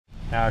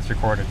Now it's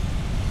recorded.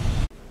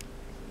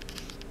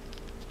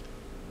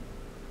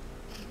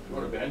 You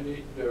want a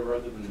Band-Aid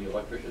rather than the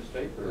electrician's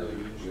tape? Or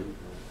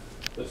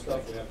This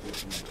stuff we have to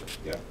implement.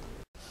 Yeah.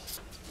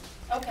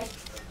 Okay,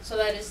 so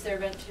that is their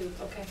vent tube,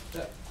 okay.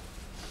 Yeah.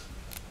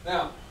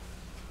 Now,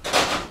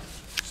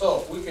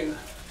 so we can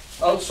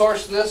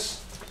outsource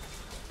this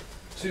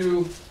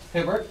to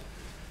Hibbert.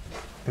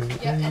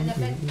 Yeah, and the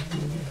vent.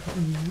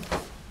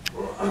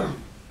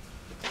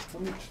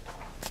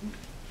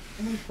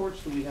 How many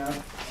ports do we have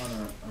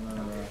on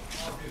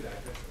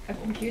A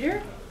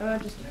computer?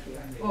 Just a few.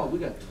 Oh, we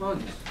got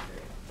tons.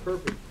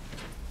 Perfect.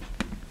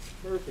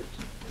 Perfect.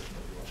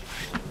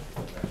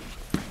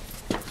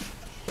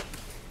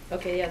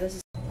 Okay, yeah, this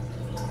is.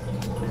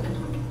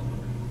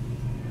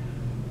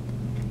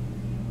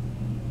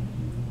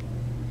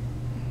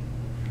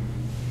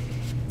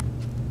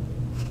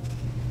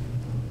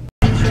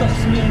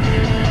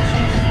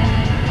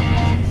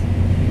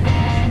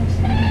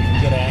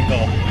 Good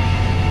angle.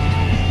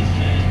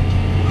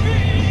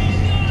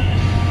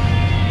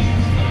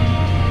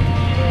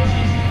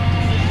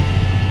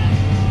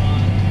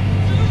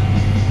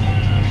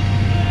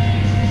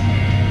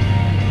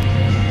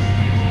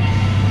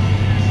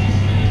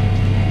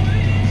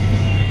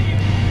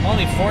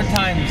 Only 4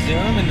 times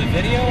zoom in the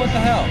video? What the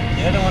hell?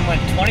 The other one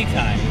went 20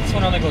 times. This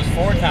one only goes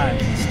 4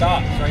 times and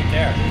stops right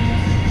there.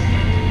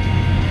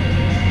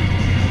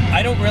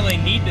 I don't really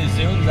need to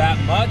zoom that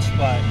much,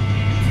 but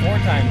 4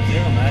 times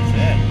zoom, that's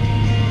it.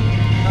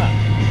 Huh.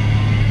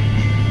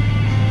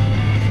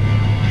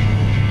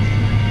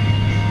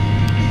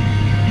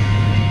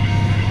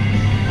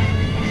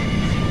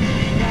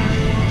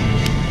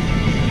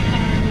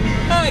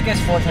 I guess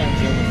 4 times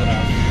zoom is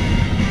enough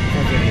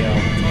for video.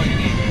 That's all you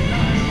need.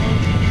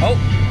 Oh,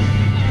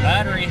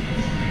 battery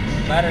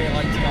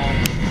light's gone.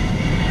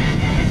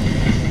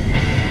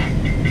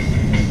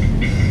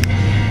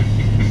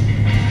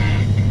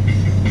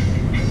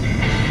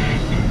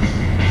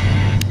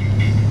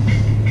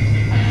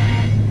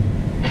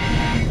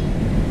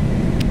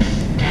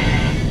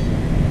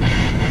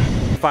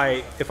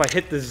 If I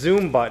hit the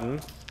zoom button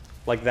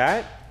like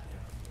that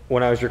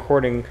when I was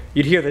recording,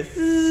 you'd hear the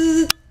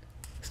zzz,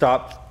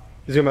 stop,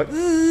 zoom out.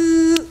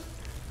 Zzz.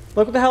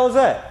 Look, what the hell is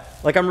that?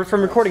 Like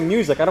from recording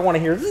music, I don't want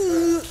to hear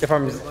zzz if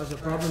I'm.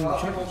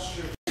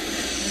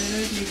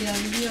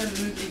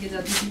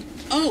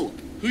 Oh,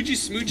 who'd you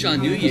smooch on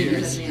New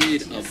Year's?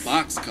 Hid a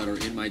box cutter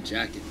in my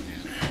jacket,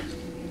 man.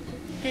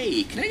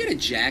 Hey, can I get a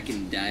Jack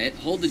and diet?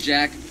 Hold the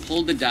Jack,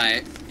 hold the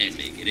diet, and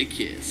make it a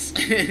kiss.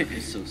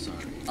 I'm so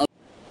sorry.